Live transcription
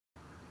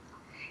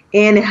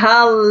And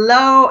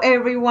hello,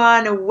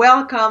 everyone.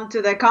 Welcome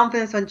to the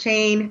Confidence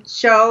Unchained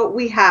show.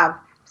 We have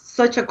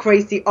such a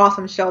crazy,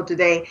 awesome show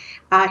today.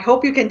 I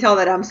hope you can tell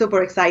that I'm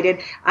super excited.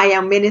 I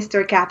am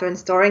Minister Catherine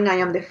Storing. I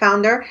am the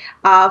founder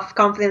of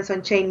Confidence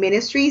Unchained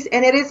Ministries,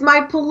 and it is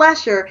my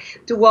pleasure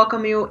to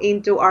welcome you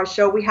into our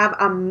show. We have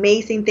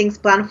amazing things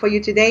planned for you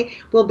today.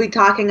 We'll be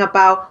talking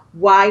about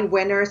why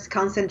winners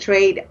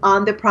concentrate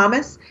on the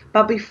promise.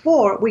 But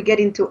before we get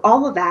into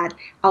all of that,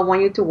 I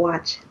want you to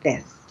watch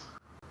this.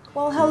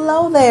 Well,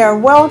 hello there.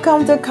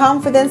 Welcome to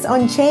Confidence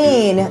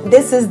Unchained.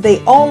 This is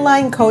the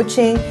online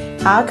coaching,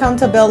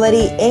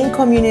 accountability, and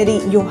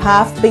community you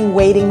have been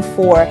waiting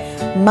for.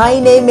 My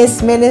name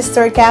is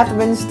Minister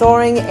Catherine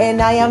Storing,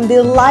 and I am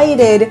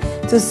delighted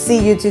to see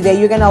you today.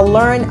 You're going to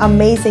learn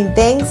amazing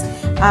things.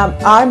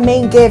 Our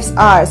main gifts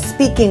are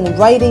speaking,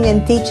 writing,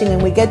 and teaching,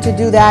 and we get to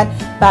do that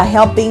by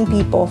helping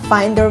people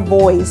find their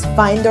voice,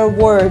 find their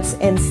words,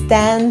 and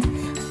stand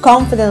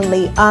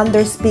confidently on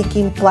their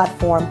speaking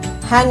platform.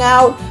 Hang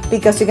out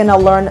because you're going to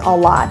learn a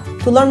lot.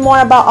 To learn more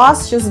about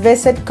us, just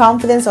visit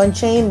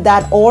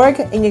confidenceunchained.org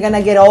and you're going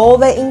to get all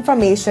the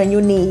information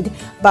you need.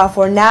 But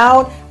for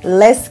now,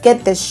 let's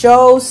get the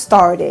show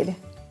started.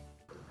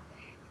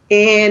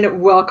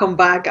 And welcome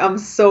back. I'm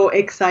so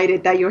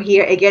excited that you're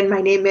here. Again,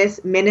 my name is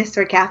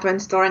Minister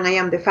Catherine Storing. I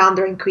am the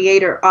founder and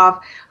creator of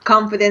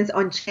Confidence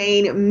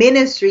Unchained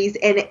Ministries.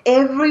 And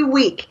every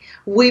week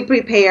we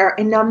prepare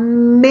an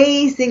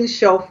amazing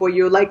show for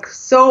you, like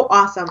so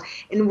awesome.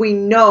 And we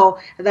know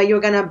that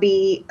you're going to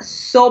be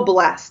so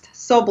blessed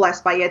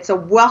by it. So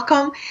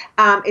welcome.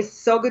 It's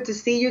so good to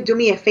see you. Do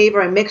me a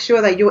favor and make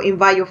sure that you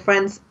invite your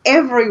friends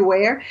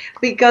everywhere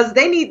because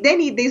they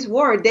need this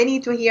word. They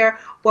need to hear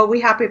what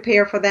we have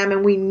prepared for them,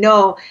 and we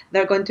know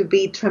they're going to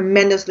be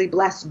tremendously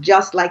blessed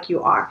just like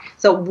you are.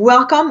 So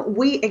welcome.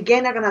 We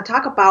again are going to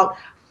talk about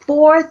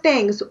 4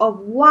 things of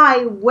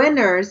why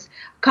winners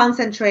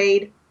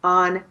concentrate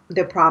on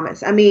the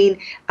promise. I mean,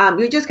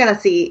 you're just going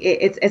to see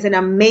it's an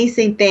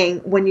amazing thing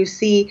when you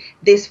see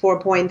these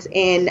 4 points,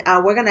 and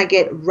we're going to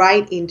get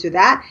right into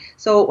that.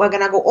 So we're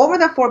going to go over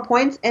the 4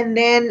 points, and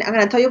then I'm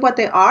going to tell you what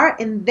they are,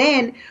 and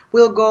then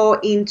we'll go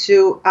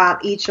into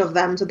each of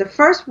them. So the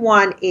first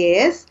one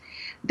is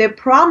the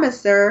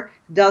promiser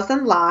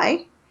doesn't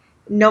lie.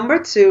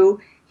 Number 2,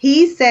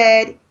 he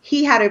said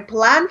he had a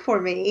plan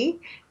for me.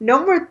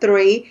 Number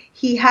 3,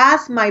 he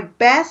has my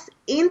best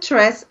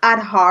interests at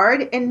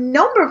heart. And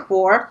number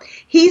 4,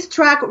 his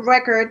track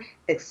record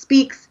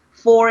speaks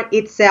for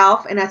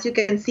itself. And as you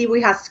can see,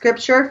 we have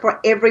scripture for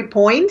every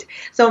point.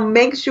 So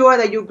make sure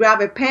that you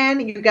grab a pen,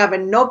 you grab a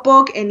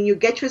notebook, and you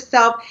get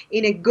yourself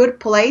in a good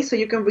place so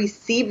you can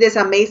receive this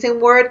amazing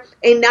word.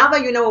 And now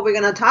that you know what we're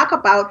going to talk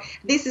about,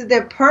 this is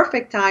the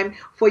perfect time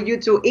for you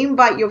to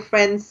invite your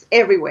friends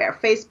everywhere.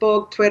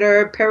 Facebook,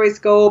 Twitter,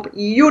 Periscope,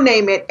 you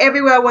name it.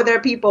 Everywhere where there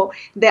are people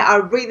that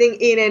are breathing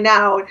in and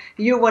out,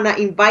 you want to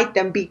invite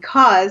them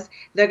because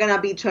they're going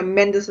to be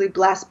tremendously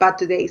blessed by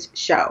today's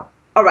show.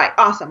 All right,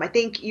 awesome. I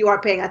think you are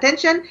paying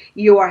attention.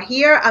 You are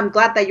here. I'm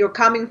glad that you're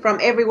coming from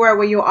everywhere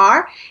where you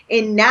are.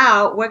 And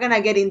now we're going to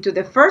get into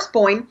the first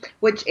point,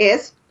 which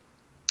is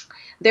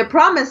the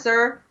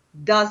promiser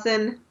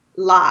doesn't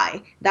lie.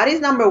 That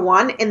is number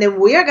 1. And then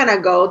we are going to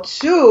go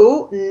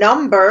to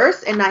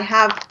Numbers, and I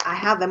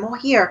have them all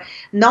here.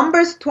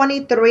 Numbers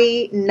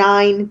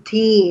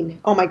 23:19.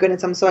 Oh my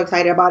goodness, I'm so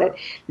excited about it.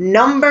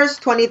 Numbers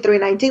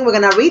 23:19. We're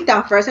going to read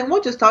that first, and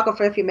we'll just talk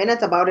for a few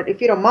minutes about it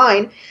if you don't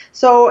mind.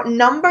 So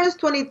Numbers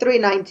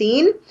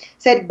 23:19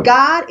 said,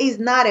 God is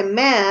not a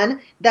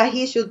man that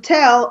he should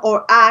tell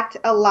or act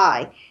a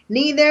lie,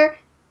 neither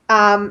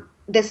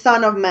the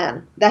Son of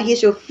Man, that he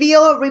should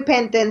feel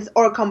repentance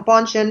or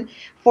compunction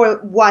for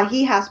what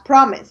he has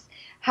promised.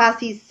 Has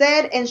he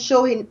said, and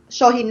shall he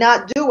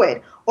not do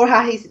it? Or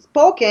has he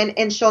spoken,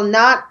 and shall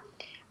not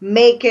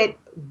make it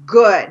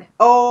good?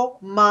 Oh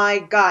my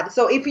God.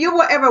 So if you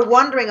were ever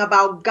wondering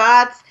about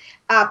God's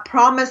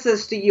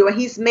promises to you, and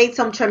he's made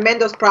some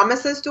tremendous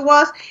promises to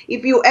us,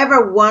 if you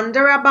ever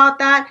wonder about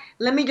that,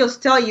 let me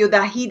just tell you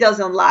that he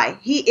doesn't lie.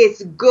 He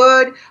is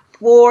good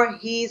for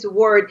his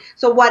word.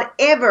 So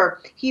whatever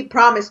he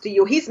promised to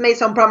you, he's made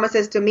some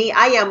promises to me.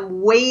 I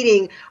am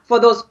waiting for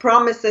those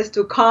promises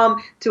to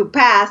come to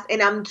pass,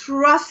 and I'm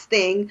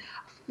trusting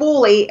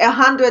fully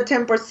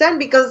 110%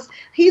 because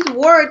his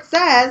word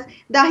says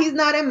that he's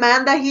not a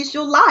man that he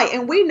should lie.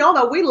 And we know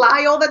that we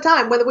lie all the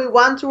time, whether we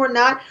want to or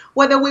not,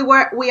 whether we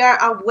are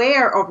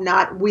aware of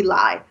not, we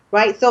lie,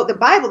 right? So the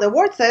Bible, the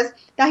word says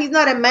that he's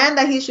not a man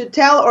that he should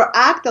tell or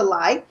act a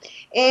lie,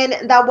 and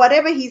that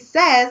whatever he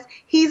says,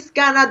 he's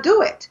gonna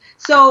do it.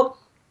 So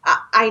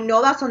I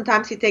know that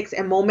sometimes it takes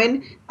a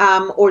moment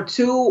or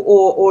two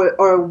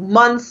or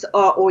months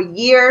or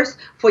years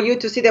for you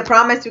to see the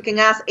promise. You can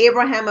ask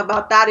Abraham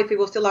about that if he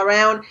was still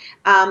around.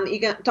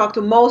 You can talk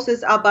to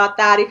Moses about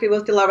that if he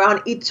was still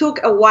around. It took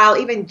a while.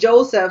 Even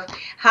Joseph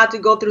had to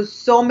go through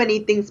so many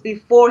things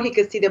before he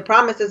could see the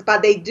promises,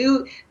 but they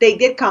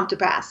did come to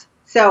pass.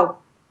 So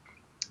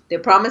the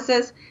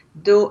promises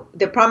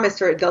the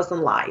promiser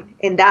doesn't lie.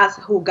 And that's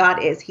who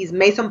God is. He's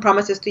made some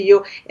promises to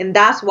you. And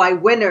that's why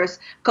winners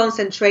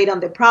concentrate on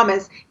the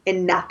promise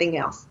and nothing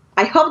else.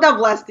 I hope that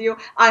blessed you.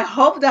 I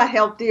hope that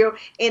helped you.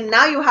 And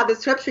now you have the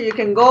scripture you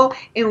can go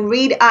and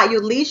read at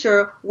your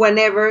leisure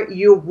whenever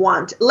you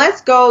want.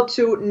 Let's go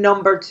to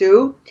number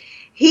 2.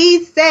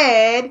 He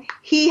said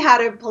he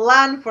had a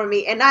plan for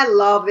me. And I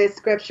love this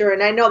scripture.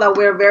 And I know that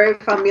we're very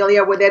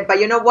familiar with it. But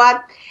you know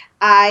what?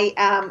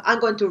 I'm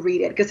going to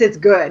read it because it's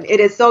good. It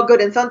is so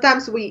good. And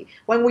sometimes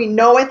when we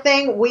know a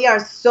thing, we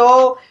are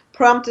so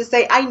prompt to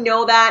say, I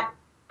know that,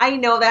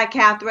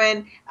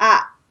 Catherine.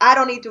 I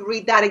don't need to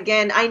read that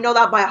again. I know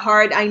that by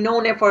heart. I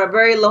known it for a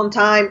very long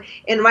time.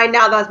 And right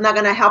now that's not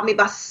going to help me.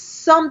 But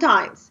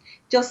sometimes,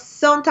 just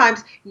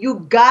sometimes,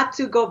 you got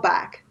to go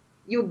back.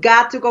 You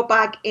got to go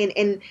back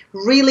and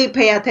really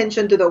pay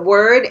attention to the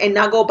word and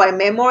not go by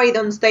memory.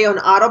 Don't stay on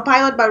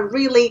autopilot, but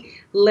really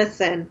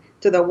listen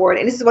to the word.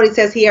 And this is what it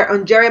says here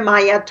on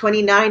Jeremiah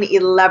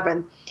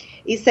 29:11.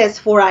 It says,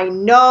 for I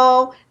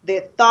know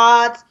the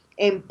thoughts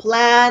and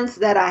plans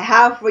that I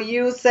have for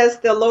you, says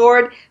the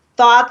Lord,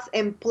 thoughts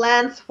and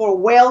plans for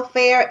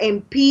welfare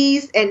and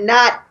peace and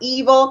not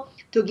evil,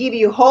 to give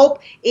you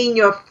hope in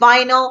your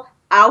final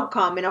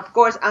outcome. And of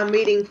course, I'm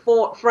reading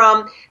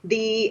from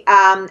the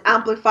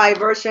Amplified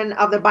version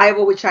of the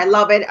Bible, which I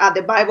love it.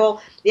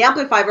 The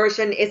Amplified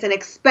version is an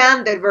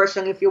expanded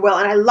version, if you will.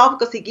 And I love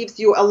because it gives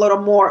you a little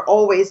more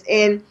always.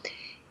 And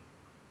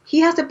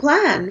he has a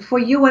plan for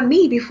you and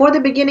me. Before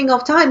the beginning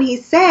of time, he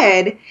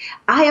said,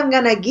 I am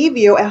going to give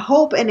you a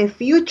hope and a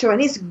future,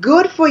 and it's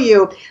good for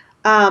you.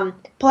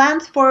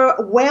 Plans for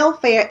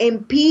welfare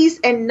and peace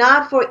and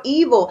not for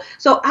evil.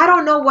 So I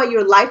don't know what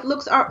your life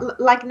looks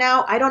like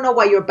now. I don't know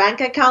what your bank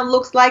account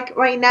looks like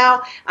right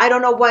now. I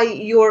don't know what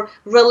your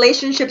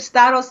relationship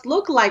status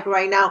look like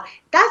right now.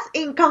 That's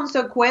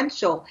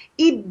inconsequential.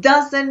 It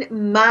doesn't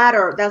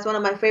matter. That's one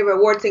of my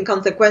favorite words,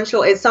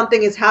 inconsequential. Is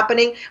something is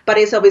happening, but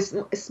it's of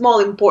small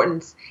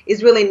importance.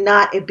 It's really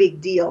not a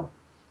big deal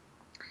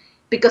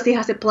because he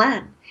has a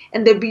plan.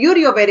 And the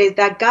beauty of it is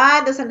that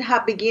God doesn't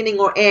have beginning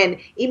or end.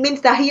 It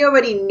means that he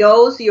already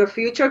knows your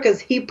future because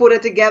he put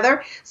it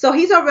together. So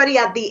he's already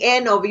at the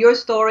end of your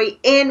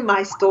story and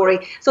my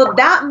story. So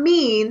that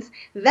means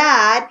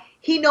that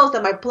he knows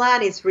that my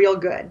plan is real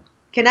good.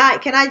 Can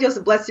I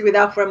just bless you with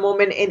that for a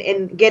moment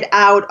and get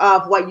out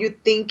of what you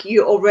think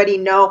you already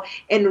know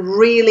and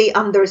really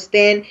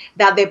understand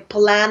that the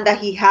plan that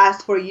he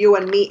has for you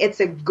and me,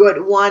 it's a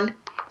good one.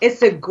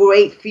 It's a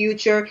great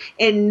future.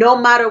 And no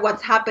matter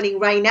what's happening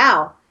right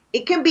now,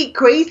 it can be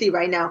crazy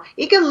right now.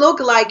 It can look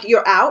like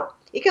you're out.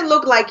 It can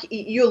look like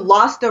you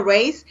lost the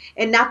race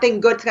and nothing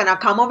good's going to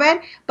come of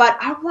it. But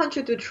I want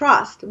you to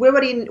trust. We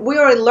already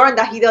learned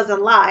that he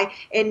doesn't lie.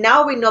 And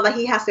now we know that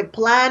he has a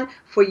plan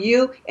for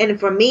you and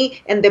for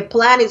me. And the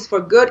plan is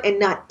for good and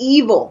not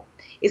evil.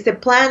 It's a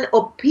plan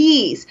of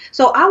peace.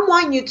 So I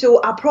want you to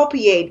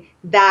appropriate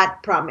that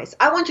promise.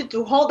 I want you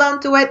to hold on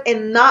to it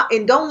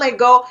and don't let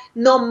go.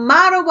 No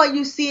matter what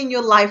you see in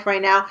your life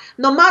right now,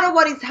 no matter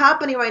what is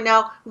happening right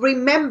now,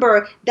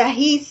 remember that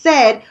he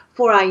said,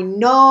 for I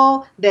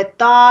know the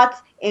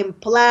thoughts and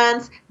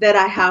plans that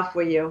I have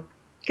for you.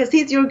 Because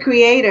he's your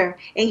creator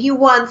and he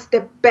wants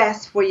the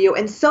best for you.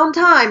 And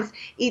sometimes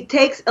it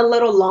takes a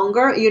little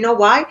longer. You know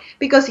why?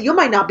 Because you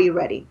might not be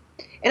ready.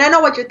 And I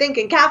know what you're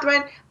thinking,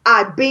 Catherine,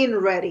 I've been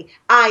ready.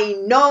 I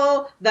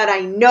know that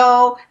I'm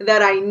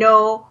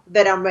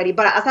ready.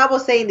 But as I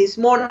was saying this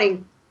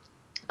morning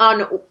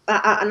on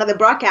another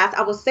broadcast,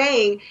 I was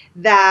saying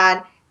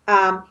that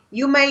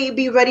you may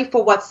be ready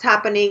for what's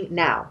happening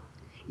now.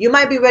 You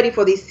might be ready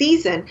for this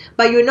season,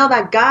 but you know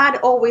that God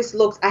always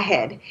looks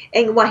ahead.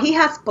 And what he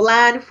has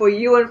planned for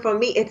you and for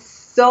me,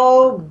 it's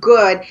so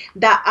good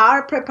that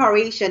our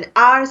preparation,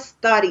 our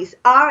studies,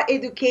 our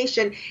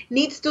education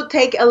needs to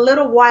take a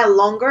little while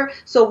longer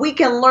so we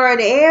can learn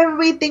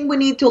everything we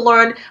need to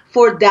learn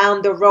for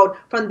down the road.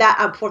 For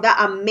that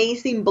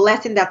amazing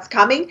blessing that's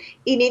coming,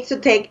 it needs to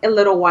take a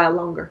little while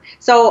longer.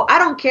 So I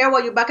don't care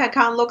what your bank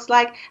account looks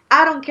like.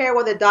 I don't care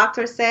what the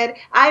doctor said.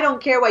 I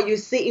don't care what you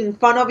see in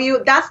front of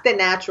you. That's the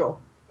natural.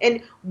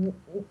 And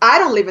I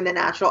don't live in the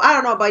natural. I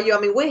don't know about you.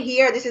 I mean, we're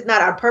here. This is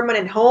not our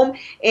permanent home.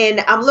 And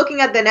I'm looking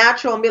at the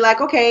natural and be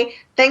like, okay,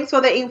 thanks for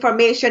the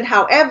information.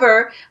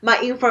 However, my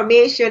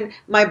information,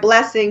 my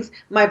blessings,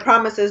 my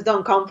promises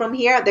don't come from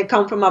here. They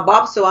come from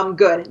above. So I'm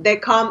good. They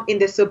come in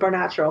the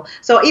supernatural.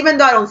 So even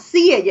though I don't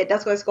see it yet,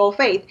 that's why it's called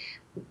faith.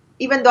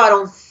 Even though I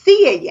don't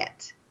see it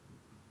yet,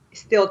 it's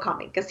still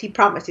coming because he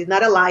promised. He's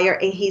not a liar.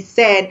 And he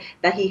said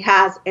that he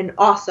has an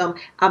awesome,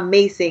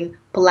 amazing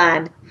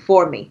plan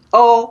for me.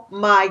 Oh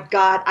my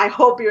God. I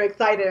hope you're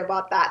excited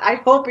about that. I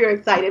hope you're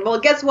excited. Well,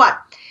 guess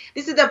what?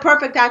 This is the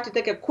perfect time to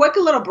take a quick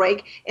little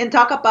break and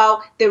talk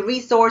about the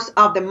resource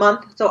of the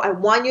month. So I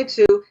want you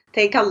to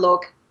take a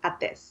look at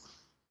this.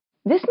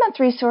 This month's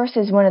resource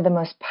is one of the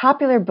most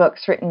popular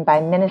books written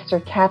by Minister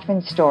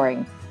Catherine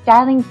Storing,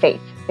 Styling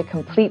Faith, The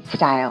Complete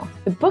Style.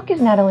 The book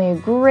is not only a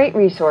great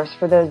resource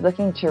for those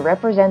looking to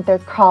represent their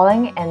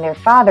calling and their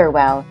Father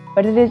well,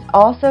 but it is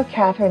also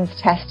Catherine's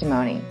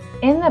testimony.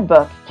 In the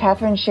book,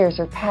 Catherine shares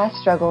her past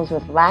struggles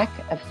with lack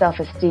of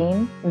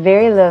self-esteem,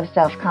 very low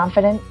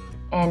self-confidence,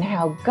 and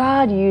how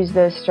God used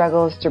those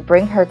struggles to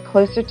bring her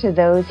closer to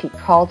those He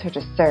called her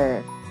to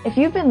serve. If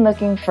you've been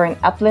looking for an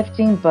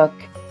uplifting book,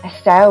 a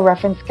style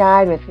reference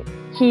guide with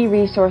key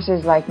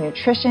resources like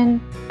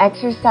nutrition,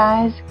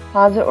 exercise,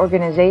 closet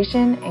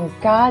organization, and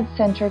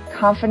God-centered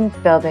confidence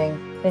building,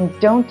 then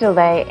don't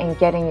delay in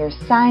getting your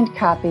signed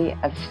copy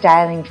of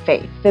Styling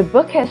Faith. The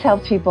book has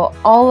helped people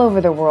all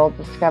over the world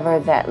discover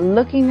that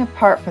looking the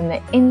part from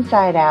the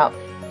inside out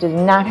does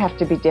not have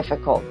to be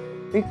difficult.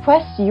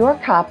 Request your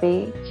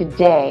copy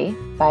today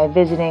by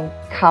visiting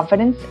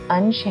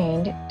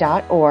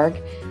confidenceunchained.org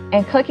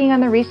and clicking on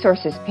the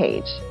resources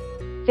page.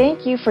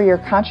 Thank you for your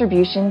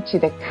contribution to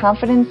the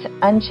Confidence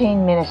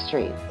Unchained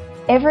Ministries.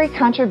 Every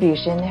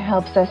contribution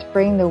helps us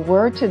bring the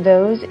word to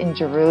those in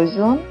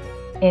Jerusalem,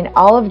 in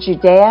all of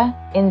Judea,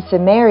 in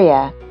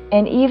Samaria,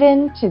 and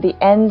even to the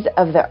ends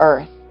of the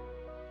earth.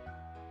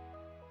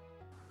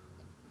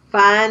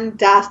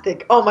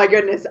 Fantastic. Oh my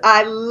goodness.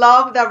 I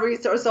love that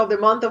resource of the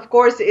month. Of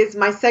course, it's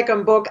my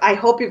second book. I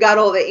hope you got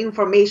all the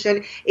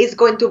information. It's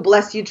going to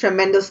bless you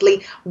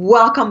tremendously.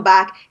 Welcome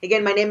back.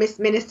 Again, my name is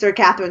Minister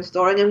Catherine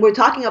Storing, and we're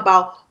talking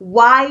about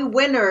why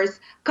winners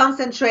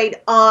concentrate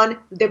on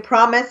the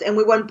promise. And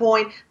we went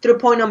through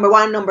point number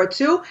 1 and number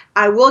 2.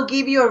 I will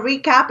give you a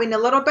recap in a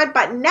little bit,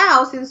 but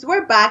now since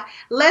we're back,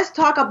 let's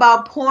talk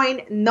about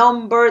point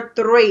number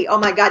 3. Oh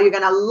my God, you're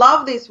going to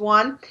love this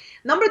one.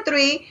 Number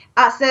 3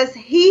 says,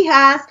 He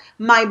has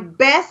my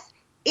best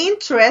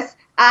interest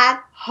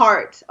at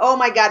heart. Oh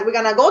my God, we're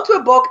going to go to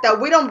a book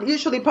that we don't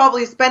usually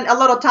probably spend a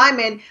lot of time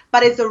in,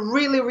 but it's a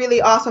really,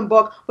 really awesome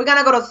book. We're going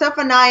to go to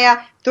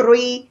Zephaniah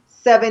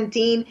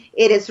 3:17.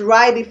 It is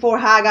right before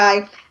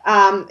Haggai.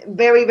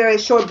 Very, very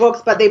short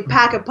books, but they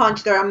pack a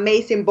punch. They're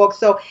amazing books.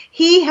 So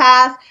He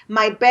has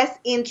my best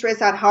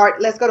interest at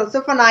heart. Let's go to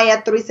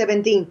Zephaniah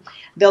 3:17.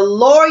 The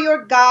Lord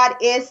your God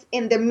is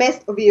in the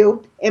midst of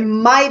you, a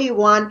mighty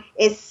one,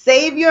 a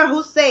Savior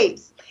who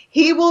saves.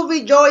 He will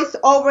rejoice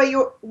over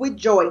you with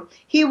joy.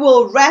 He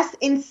will rest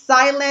in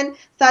silent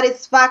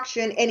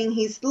satisfaction, and in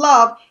His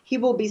love He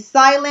will be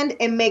silent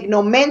and make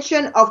no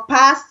mention of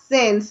past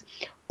sins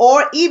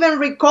or even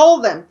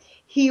recall them.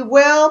 He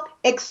will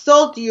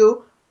exalt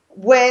you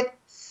with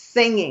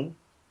singing.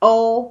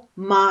 Oh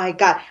my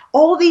God.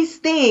 All these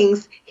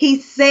things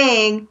He's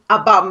saying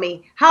about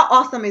me. How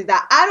awesome is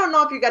that? I don't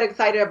know if you got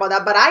excited about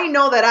that, but I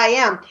know that I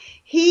am.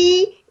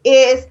 He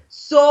is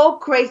so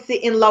crazy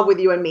in love with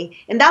you and me.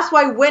 And that's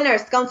why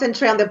winners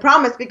concentrate on the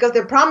promise, because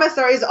the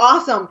promiser is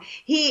awesome.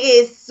 He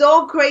is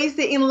so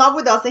crazy in love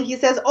with us, and He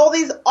says all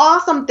these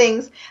awesome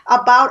things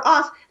about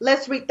us.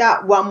 Let's read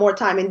that one more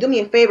time. And do me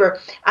a favor,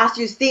 as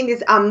you sing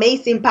these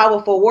amazing,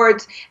 powerful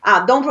words,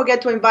 don't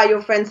forget to invite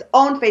your friends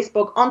on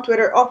Facebook, on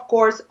Twitter, of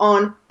course,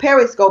 on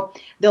Periscope.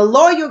 The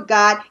Lord your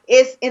God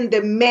is in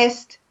the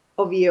midst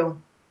of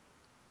you.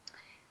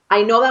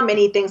 I know that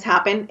many things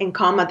happen and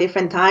come at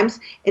different times,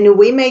 and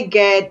we may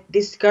get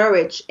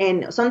discouraged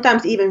and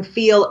sometimes even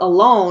feel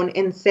alone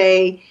and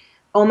say,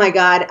 oh my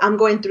God, I'm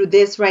going through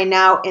this right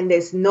now and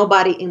there's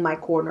nobody in my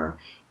corner.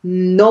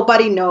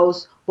 Nobody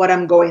knows what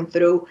I'm going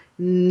through.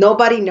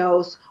 Nobody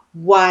knows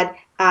what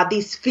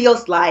this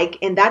feels like,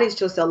 and that is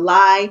just a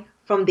lie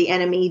from the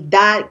enemy.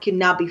 That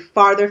cannot be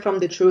farther from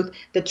the truth.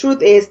 The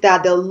truth is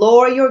that the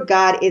Lord your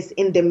God is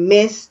in the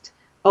midst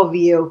of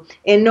you.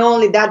 And not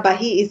only that, but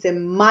He is a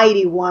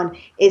mighty one,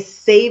 a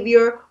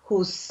Savior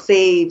who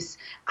saves.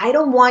 I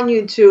don't want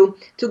you to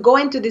go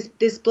into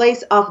this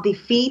place of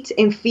defeat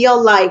and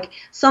feel like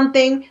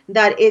something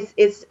that is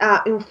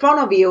in front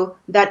of you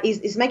that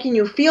is making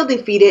you feel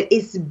defeated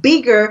is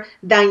bigger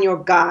than your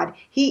God.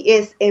 He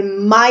is a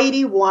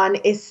mighty one,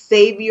 a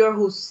Savior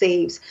who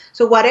saves.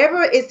 So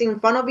whatever is in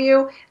front of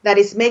you that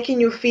is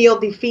making you feel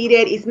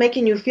defeated, is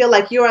making you feel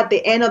like you're at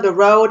the end of the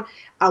road,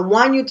 I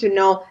want you to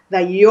know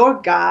that your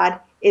God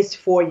is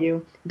for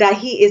you, that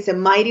He is a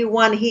mighty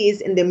one, He is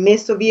in the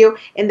midst of you,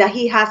 and that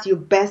He has your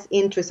best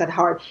interest at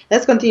heart.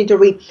 Let's continue to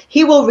read.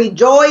 He will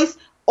rejoice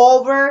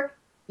over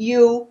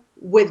you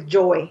with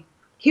joy.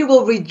 He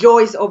will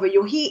rejoice over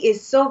you. He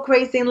is so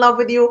crazy in love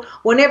with you.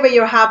 Whenever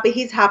you're happy,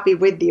 He's happy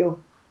with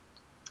you.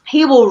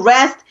 He will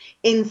rest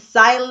in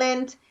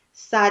silent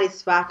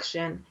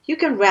satisfaction. You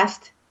can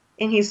rest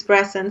in His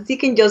presence. You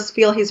can just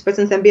feel His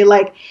presence and be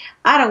like,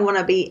 I don't want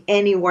to be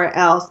anywhere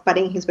else but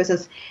in His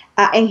presence.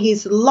 And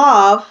His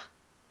love,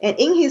 and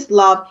in His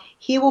love,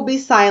 He will be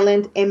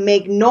silent and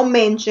make no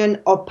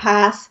mention of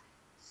past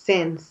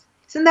sins.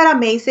 Isn't that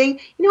amazing?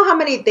 You know how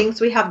many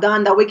things we have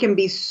done that we can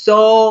be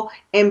so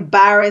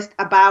embarrassed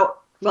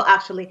about? Well,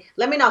 actually,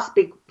 let me not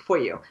speak for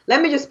you.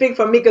 Let me just speak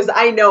for me, because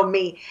I know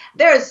me.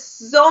 There's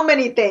so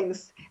many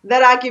things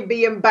that I could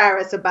be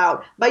embarrassed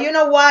about. But you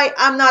know why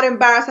I'm not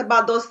embarrassed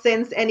about those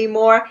sins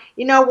anymore?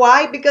 You know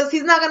why? Because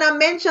He's not going to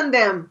mention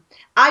them.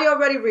 I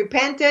already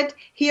repented.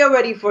 He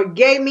already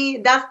forgave me.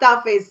 That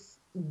stuff is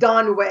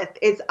done with.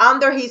 It's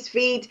under his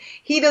feet.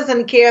 He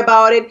doesn't care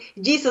about it.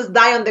 Jesus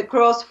died on the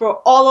cross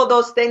for all of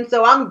those things.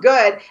 So I'm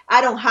good.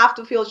 I don't have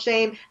to feel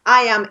shame.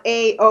 I am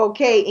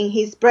A-okay in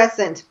his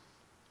presence.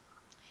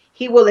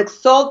 He will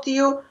exalt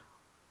you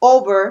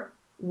over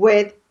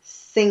with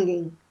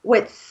singing.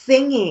 With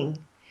singing.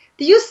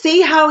 Do you see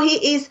how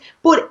he is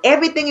put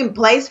everything in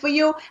place for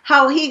you?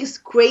 How he's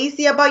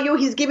crazy about you?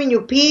 He's giving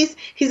you peace.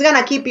 He's going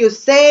to keep you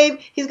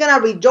safe. He's going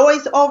to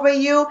rejoice over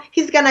you.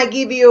 He's going to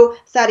give you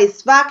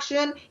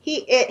satisfaction.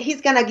 He's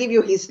going to give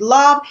you his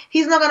love.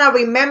 He's not going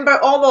to remember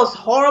all those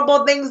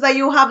horrible things that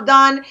you have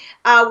done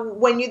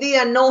when you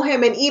didn't know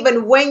him, and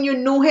even when you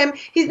knew him.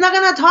 He's not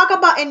going to talk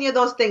about any of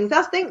those things.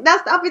 That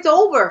stuff is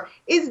over.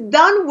 It's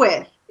done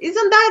with.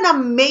 Isn't that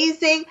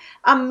an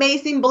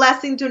amazing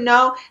blessing to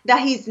know that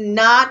he's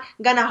not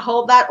going to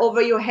hold that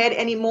over your head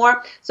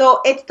anymore?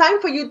 So it's time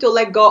for you to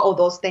let go of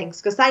those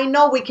things, because I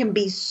know we can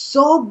be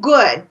so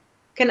good.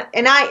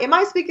 Am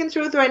I speaking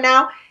truth right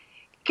now?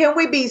 Can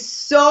we be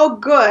so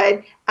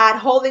good at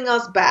holding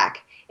us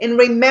back and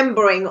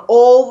remembering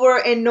over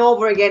and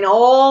over again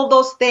all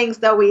those things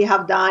that we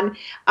have done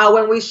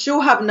when we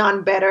should have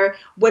known better,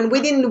 when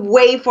we didn't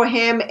wait for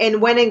him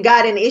and went and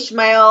got an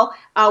Ishmael,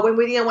 when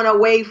we didn't want to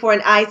wait for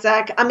an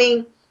Isaac. I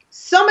mean,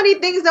 so many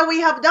things that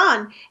we have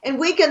done. And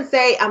we can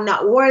say, I'm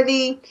not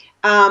worthy.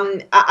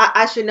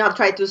 I should not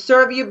try to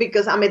serve you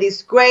because I'm a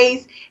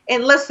disgrace.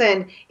 And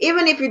listen,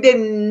 even if you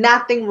did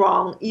nothing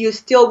wrong, you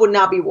still would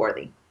not be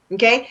worthy.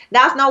 Okay,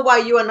 that's not why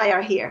you and I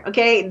are here.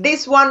 Okay,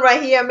 this one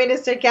right here,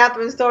 Minister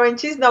Catherine Storin,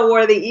 she's not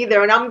worthy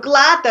either. And I'm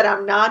glad that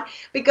I'm not,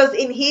 because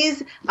in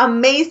his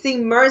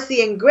amazing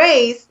mercy and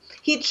grace,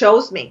 he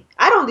chose me.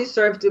 I don't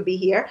deserve to be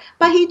here,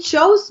 but he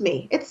chose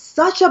me. It's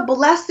such a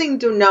blessing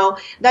to know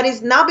that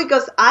it's not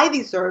because I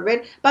deserve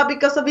it, but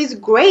because of his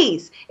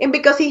grace and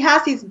because he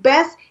has his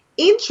best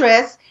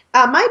interests,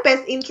 my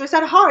best interest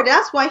at heart.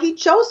 That's why he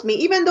chose me,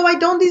 even though I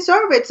don't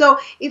deserve it. So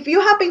if you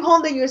have been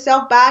holding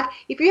yourself back,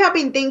 if you have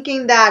been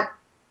thinking that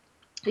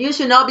you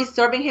should not be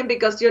serving him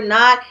because you don't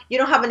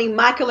have an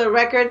immaculate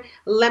record,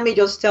 let me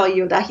just tell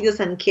you that he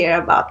doesn't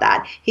care about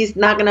that. He's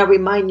not going to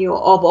remind you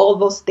of all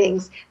those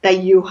things that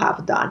you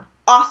have done.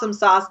 Awesome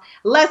sauce.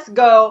 Let's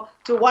go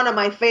to one of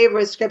my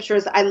favorite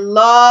scriptures. I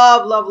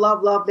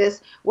love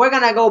this. We're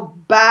going to go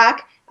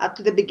back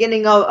to the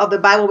beginning of the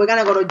Bible. We're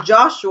going to go to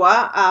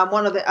Joshua,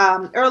 one of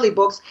the early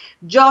books,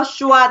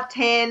 Joshua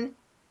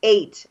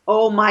 10:8.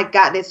 Oh my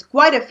God, there's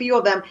quite a few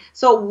of them.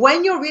 So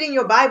when you're reading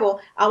your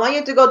Bible, I want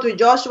you to go to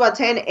Joshua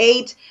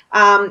 10:8,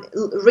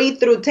 read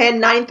through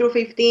 10:9 through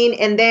 15,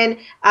 and then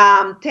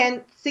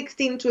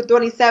 10:16 to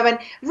 27.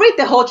 Read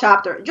the whole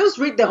chapter. Just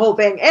read the whole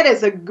thing. It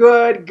is a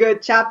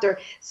good chapter.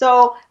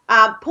 So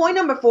point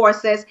number 4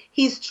 says,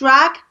 his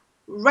track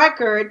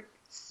record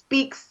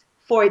speaks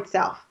for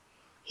itself.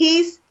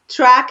 His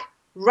track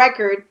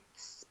record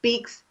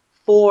speaks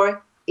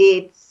for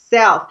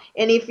itself.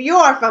 And if you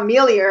are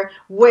familiar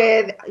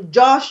with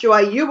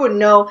Joshua, you would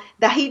know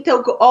that he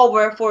took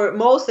over for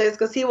Moses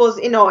because he was,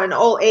 an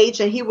old age,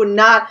 and he would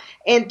not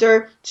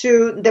enter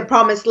to the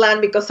promised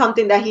land because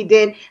something that he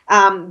did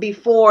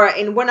before,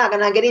 and we're not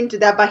going to get into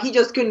that, but he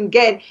just couldn't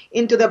get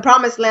into the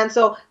promised land.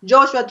 So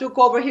Joshua took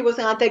over. He was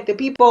going to take the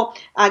people,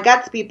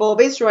 God's people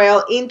of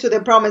Israel, into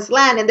the promised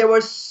land. And there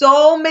were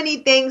so many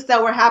things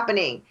that were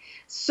happening.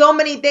 So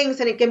many things,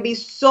 and it can be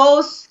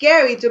so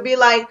scary to be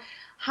like,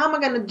 how am I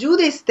going to do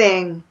this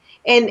thing?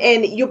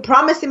 And you're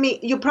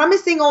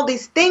promising all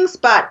these things,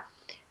 but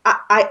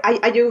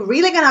are you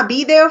really going to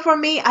be there for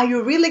me? Are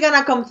you really going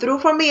to come through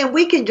for me? And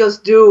we can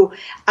just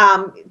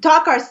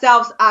talk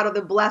ourselves out of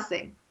the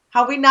blessing.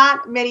 Have we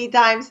not many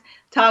times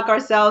talk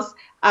ourselves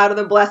out of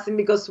the blessing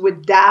because we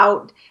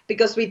doubt,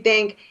 because we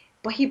think,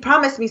 but he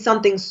promised me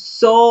something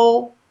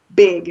so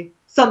big.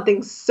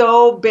 Something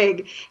so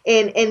big,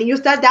 and you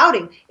start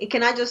doubting. And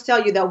can I just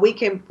tell you that we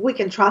can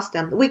trust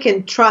him. We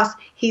can trust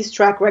his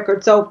track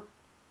record. So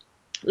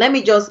let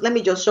me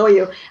just show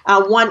you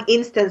one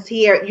instance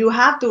here. You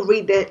have to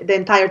read the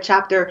entire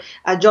chapter,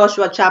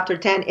 Joshua chapter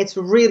 10. It's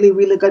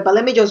really good. But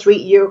let me just read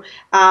you.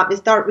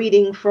 Start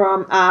reading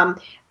from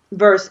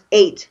verse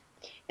 8.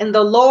 And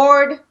the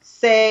Lord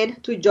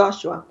said to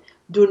Joshua,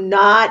 do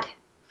not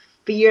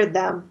fear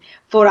them,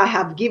 for I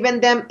have given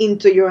them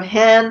into your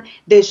hand.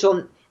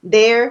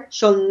 There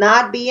shall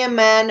not be a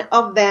man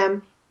of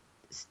them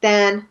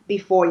stand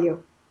before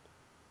you.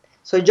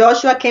 So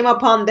Joshua came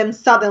upon them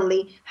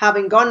suddenly,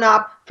 having gone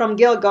up from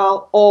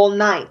Gilgal all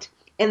night.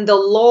 And the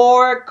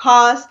Lord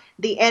caused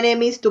the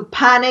enemies to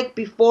panic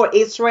before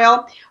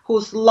Israel, who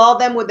slew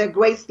them with a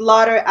great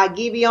slaughter at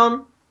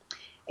Gibeon,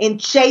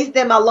 and chased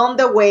them along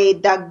the way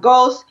that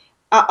goes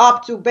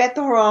up to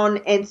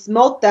Beth-horon, and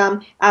smote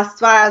them as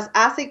far as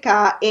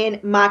Azekah in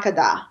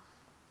Makkedah.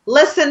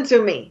 Listen to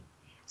me.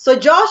 So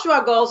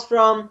Joshua goes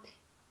from,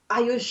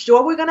 are you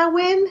sure we're going to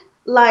win?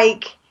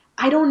 Like,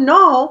 I don't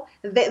know.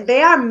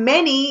 There are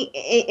many,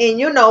 and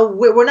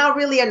we're not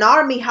really an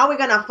army. How are we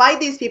going to fight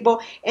these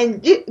people?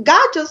 And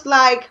God just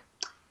like,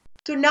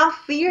 do not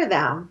fear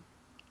them.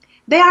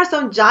 There are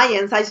some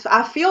giants.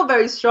 I feel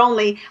very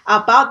strongly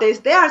about this.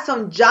 There are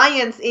some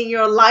giants in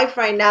your life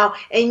right now,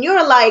 and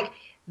you're like,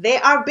 they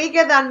are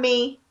bigger than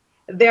me.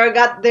 They're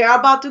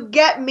about to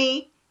get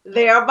me.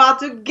 They're about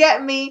to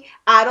get me.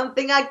 I don't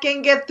think I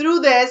can get through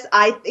this.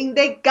 I think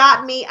they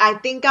got me. I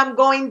think I'm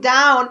going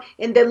down.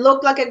 And they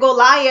look like a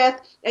Goliath.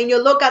 And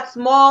you look as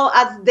small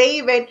as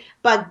David.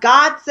 But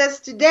God says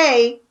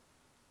today,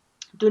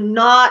 do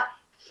not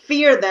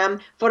fear them,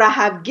 for I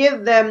have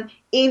given them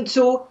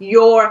into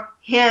your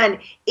hand.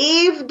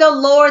 If the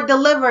Lord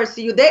delivers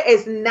you, there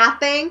is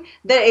nothing,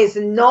 there is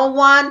no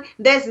one,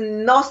 there's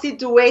no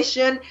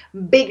situation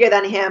bigger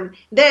than him.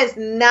 There is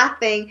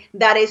nothing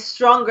that is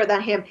stronger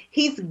than him.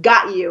 He's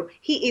got you.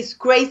 He is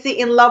crazy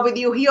in love with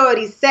you. He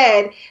already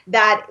said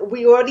that,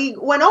 we already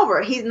went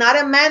over. He's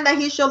not a man that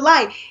he should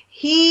lie.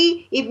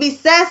 If he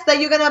says that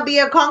you're going to be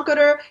a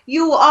conqueror,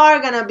 you are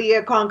going to be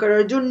a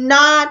conqueror. Do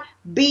not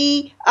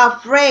be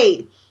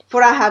afraid.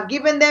 For I have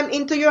given them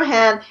into your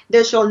hand.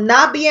 There shall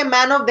not be a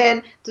man of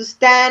them to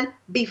stand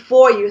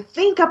before you.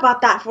 Think about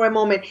that for a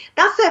moment.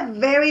 That's a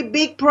very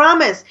big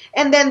promise.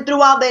 And then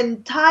throughout the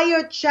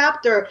entire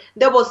chapter,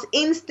 there was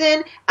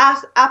instant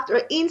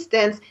after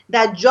instance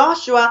that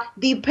Joshua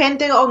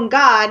depended on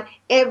God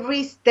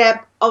every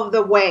step of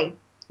the way.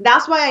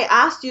 That's why I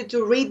asked you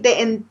to read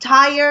the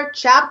entire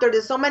chapter.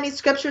 There's so many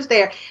scriptures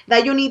there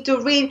that you need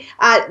to read,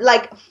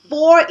 like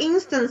 4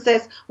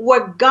 instances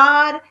where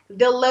God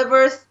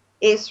delivers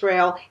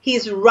Israel.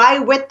 He's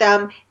right with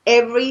them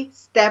every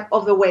step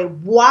of the way.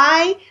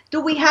 Why do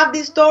we have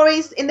these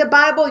stories in the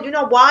Bible? You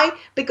know why?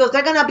 Because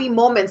there are going to be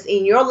moments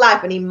in your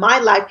life and in my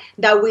life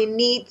that we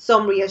need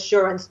some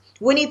reassurance.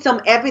 We need some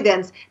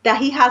evidence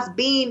that he has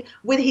been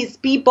with his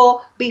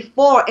people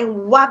before.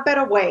 And what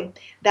better way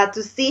than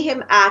to see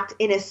him act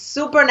in a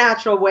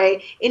supernatural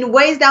way, in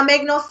ways that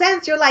make no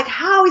sense. You're like,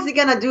 how is he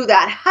going to do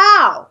that?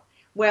 How?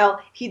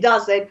 Well, he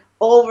does it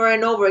over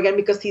and over again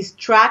because his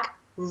track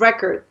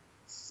record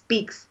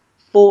speaks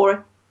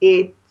for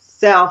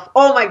itself.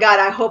 Oh my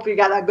God, I hope you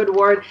got a good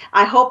word.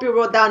 I hope you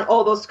wrote down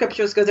all those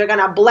scriptures because they're going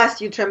to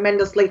bless you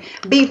tremendously.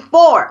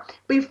 Before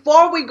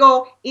we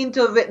go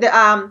into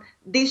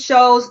this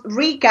show's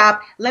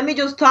recap, let me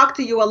just talk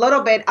to you a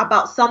little bit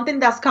about something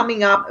that's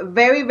coming up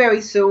very,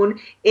 very soon.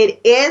 It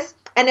is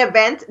an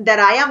event that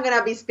I am going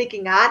to be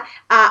speaking at.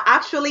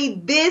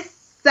 Actually, this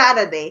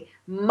Saturday,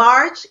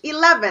 March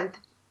 11th,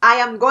 I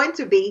am going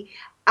to be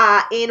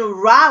in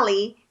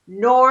Raleigh,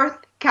 North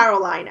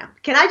Carolina.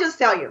 Can I just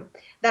tell you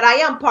that I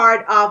am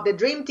part of the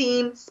Dream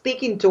Team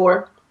speaking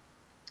tour?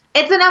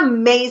 It's an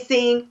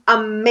amazing,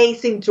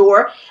 amazing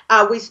tour.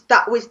 We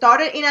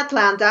started in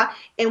Atlanta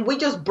and we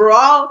just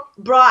brought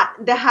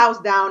the house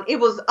down. It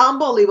was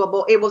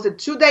unbelievable. It was a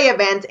 2-day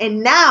event.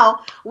 And now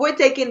we're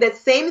taking the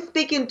same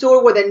speaking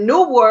tour with a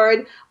new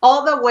word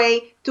all the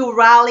way to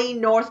Raleigh,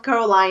 North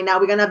Carolina.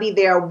 We're going to be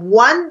there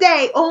 1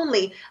 day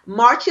only,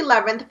 March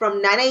 11th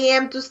from 9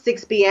 a.m. to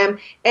 6 p.m.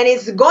 And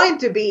it's going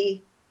to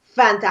be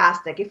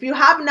fantastic. If you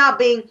have not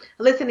been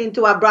listening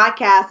to our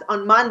broadcast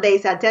on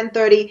Mondays at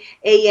 10:30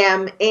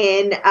 a.m.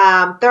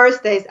 and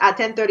Thursdays at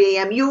 10:30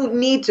 a.m., you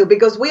need to,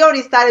 because we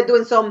already started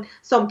doing some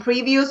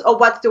previews of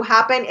what's to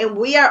happen and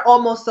we are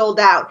almost sold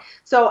out.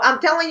 So I'm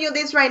telling you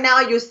this right now.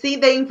 You see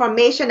the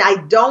information.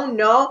 I don't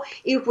know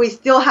if we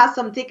still have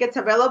some tickets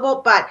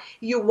available, but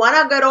you want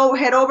to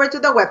head over to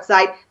the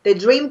website,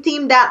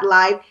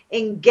 thedreamteam.live,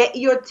 and get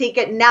your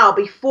ticket now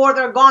before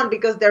they're gone,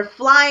 because they're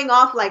flying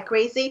off like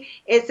crazy.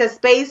 It's a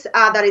space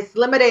that is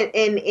limited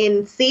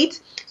in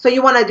seats, so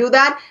you want to do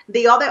that.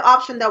 The other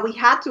option that we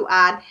had to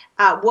add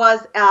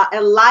was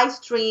a live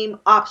stream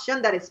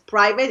option that is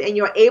private, and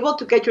you're able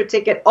to get your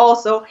ticket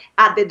also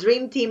at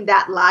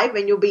thedreamteam.live,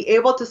 and you'll be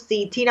able to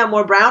see Tina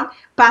Moore Brown,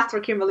 Pastor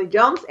Kimberly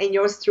Jones, and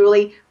yours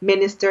truly,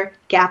 Minister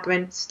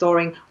Catherine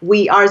Storing.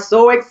 We are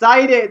so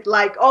excited.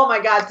 Like, oh my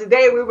God,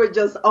 today we were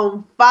just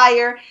on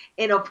fire.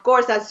 And of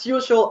course, as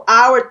usual,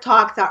 our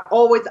talks are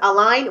always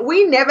aligned.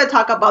 We never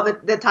talk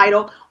about the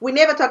title. We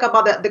never talk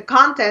about the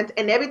content.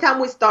 And every time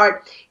we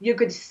start, you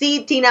could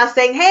see Tina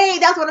saying, hey,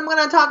 that's what I'm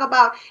going to talk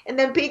about. And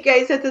then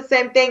PK says the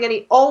same thing. And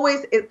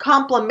it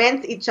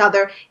complements each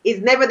other.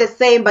 It's never the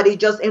same, but it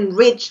just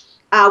enriched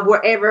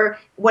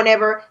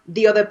whenever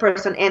the other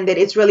person ended.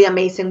 It's really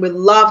amazing. We'd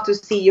love to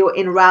see you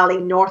in Raleigh,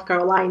 North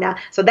Carolina.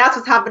 So that's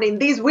what's happening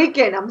this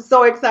weekend. I'm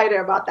so excited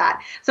about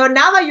that. So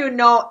now that you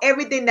know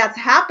everything that's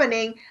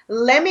happening,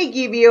 let me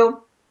give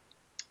you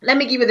the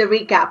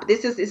recap.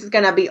 This is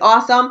gonna be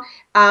awesome.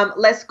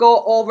 Let's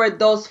go over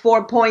those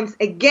 4 points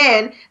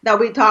again that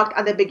we talked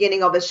at the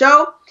beginning of the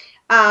show.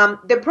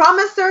 The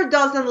promiser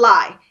doesn't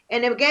lie.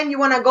 And again, you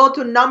want to go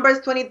to Numbers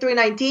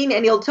 23:19,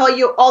 and he'll tell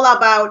you all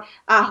about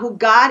who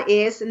God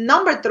is.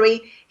 Number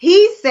 3,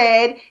 he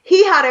said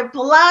he had a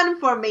plan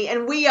for me.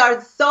 And we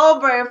are so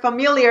very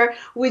familiar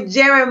with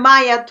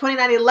Jeremiah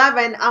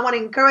 29:11. I want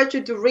to encourage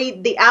you to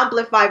read the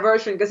Amplified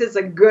version because it's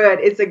a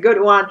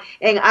good one.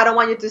 And I don't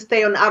want you to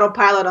stay on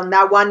autopilot on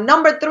that one.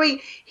 Number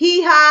 3,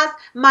 he has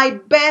my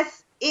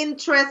best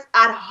interest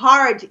at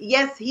heart.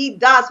 Yes, he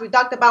does. We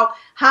talked about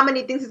how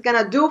many things he's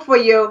going to do for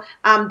you.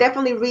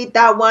 Definitely read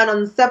that one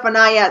on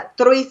Zephaniah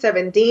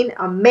 3:17.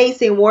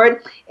 Amazing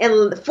word.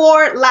 And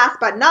for last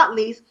but not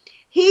least,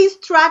 his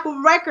track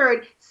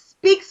record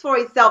speaks for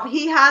itself.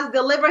 He has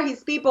delivered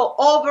his people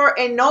over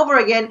and over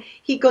again.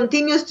 He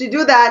continues to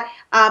do that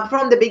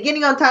from the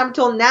beginning of time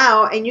till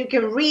now. And you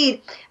can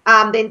read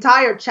the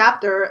entire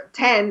chapter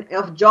 10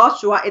 of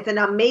Joshua. It's an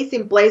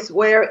amazing place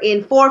where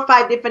in 4 or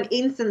 5 different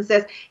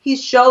instances, he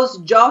shows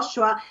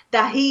Joshua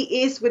that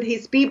he is with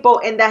his people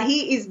and that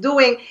he is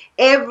doing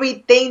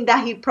everything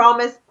that he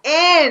promised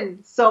and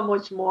so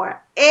much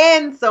more.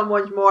 And so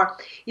much more.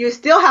 You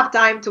still have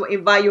time to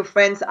invite your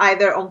friends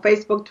either on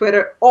Facebook,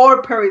 Twitter,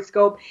 or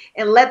Periscope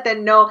and let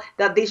them know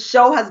that this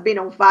show has been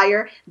on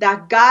fire,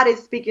 that God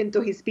is speaking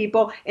to his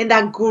people, and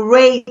that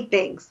great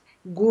things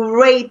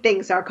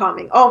are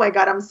coming. Oh my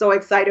God, I'm so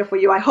excited for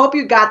you. I hope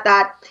you got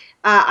that.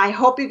 I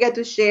hope you get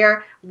to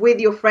share with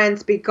your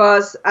friends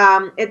because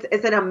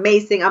it's an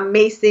amazing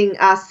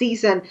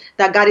season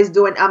that God is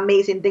doing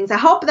amazing things. I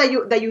hope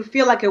that you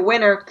feel like a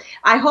winner.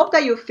 I hope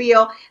that you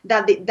feel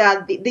that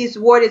this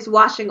word is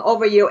washing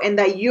over you and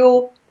that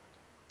you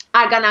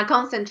are gonna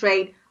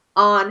concentrate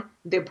on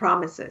the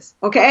promises.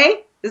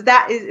 Okay? Is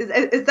that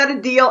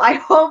a deal? I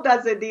hope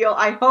that's a deal.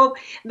 I hope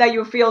that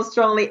you feel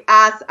strongly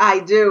as I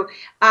do.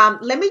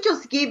 Let me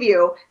just give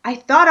you, I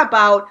thought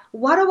about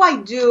what do I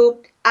do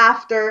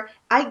after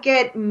I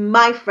get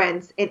my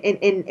friends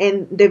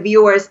and the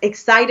viewers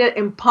excited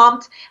and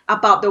pumped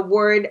about the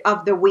word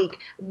of the week.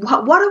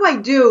 What do I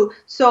do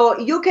so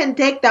you can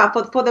take that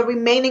for the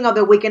remaining of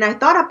the week? And I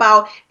thought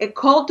about a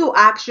call to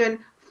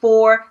action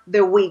for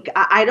the week.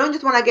 I don't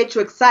just want to get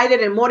you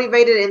excited and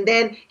motivated and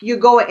then you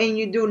go and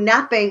you do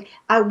nothing.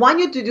 I want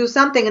you to do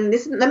something, and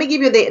let me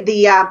give you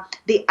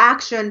the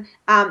action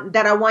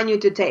that I want you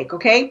to take.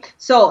 Okay,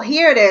 so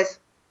here it is.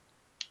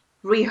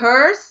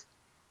 Rehearse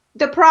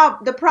the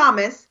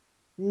promise,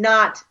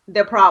 not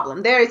the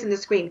problem. There it is in the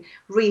screen.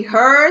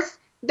 Rehearse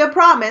the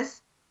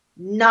promise,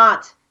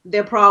 not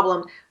the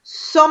problem.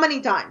 So many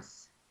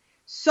times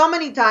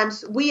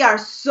we are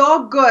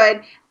so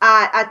good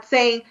at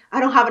saying, I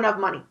don't have enough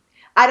money.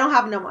 I don't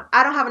have enough money.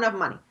 I don't have enough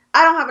money.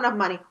 I don't have enough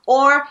money.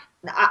 Or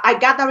I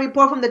got that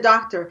report from the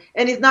doctor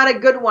and it's not a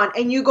good one.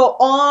 And you go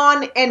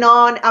on and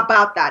on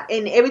about that.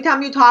 And every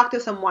time you talk to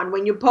someone,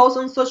 when you post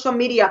on social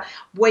media,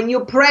 when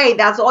you pray,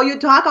 that's all you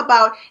talk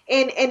about.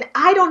 And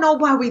I don't know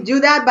why we do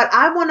that, but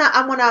I wanna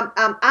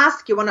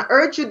ask you, wanna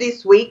urge you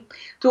this week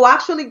to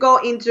actually go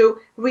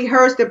into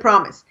rehearse the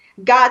promise.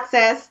 God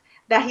says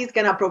that he's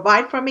gonna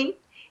provide for me.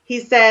 He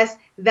says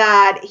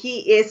that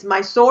he is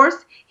my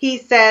source. He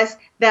says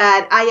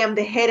that I am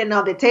the head and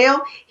not the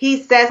tail.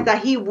 He says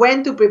that he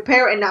went to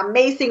prepare an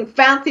amazing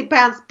fancy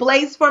pants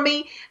place for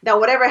me, that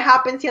whatever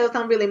happens here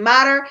doesn't really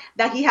matter,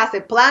 that he has a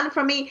plan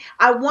for me.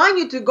 I want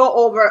you to go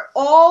over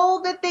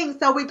all the things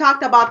that we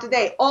talked about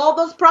today, all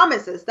those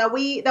promises that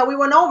we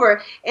went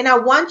over, and I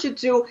want you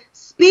to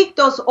speak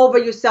those over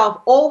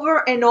yourself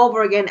over and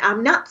over again.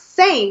 I'm not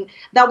saying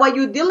that what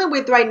you're dealing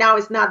with right now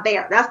is not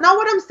there. That's not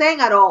what I'm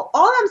saying at all.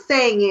 All I'm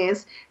saying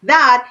is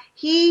that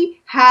he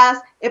has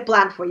a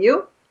plan for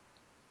you,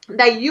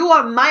 that you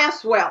might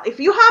as well. If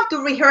you have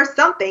to rehearse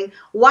something,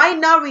 why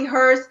not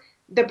rehearse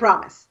the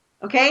promise?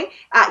 Okay,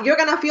 you're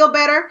gonna feel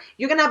better.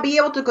 You're gonna be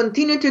able to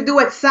continue to do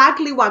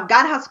exactly what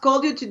God has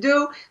called you to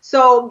do.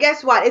 So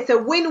guess what? It's a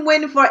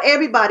win-win for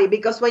everybody,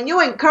 because when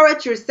you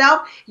encourage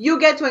yourself, you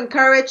get to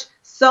encourage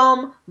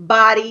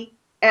somebody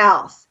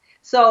else.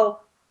 So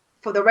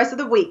for the rest of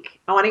the week,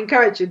 I want to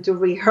encourage you to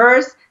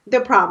rehearse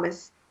the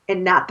promise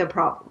and not the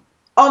problem.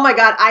 Oh my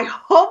God, I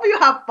hope you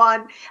have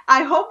fun.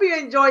 I hope you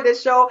enjoy the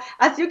show.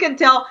 As you can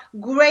tell,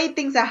 great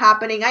things are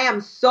happening. I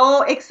am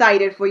so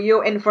excited for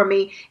you and for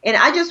me. And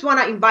I just want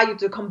to invite you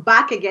to come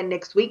back again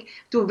next week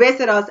to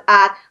visit us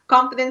at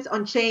Confidence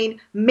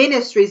Unchained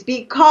Ministries,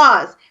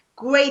 because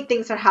great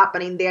things are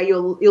happening there.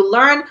 You'll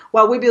learn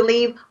what we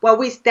believe, what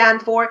we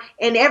stand for,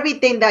 and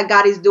everything that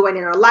God is doing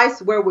in our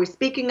lives, where we're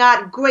speaking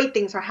at. Great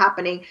things are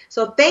happening.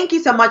 So thank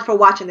you so much for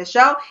watching the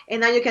show.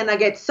 And now you can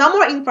get some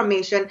more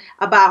information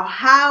about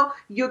how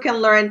you can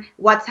learn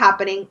what's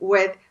happening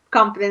with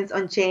Confidence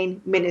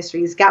Unchained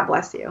Ministries. God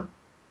bless you.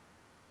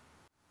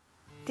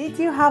 Did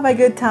you have a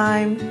good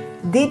time?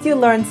 Did you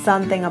learn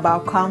something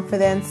about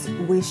confidence?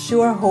 We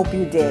sure hope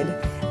you did.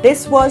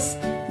 This was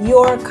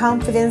your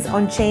Confidence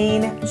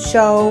Unchained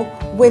show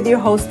with your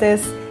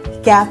hostess,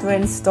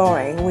 Catherine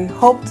Storing. We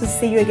hope to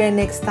see you again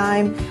next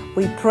time.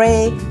 We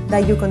pray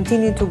that you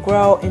continue to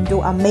grow and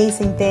do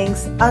amazing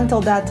things.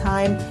 Until that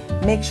time,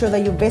 make sure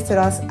that you visit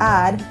us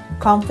at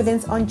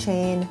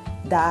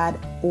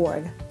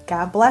confidenceunchained.org.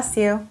 God bless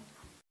you.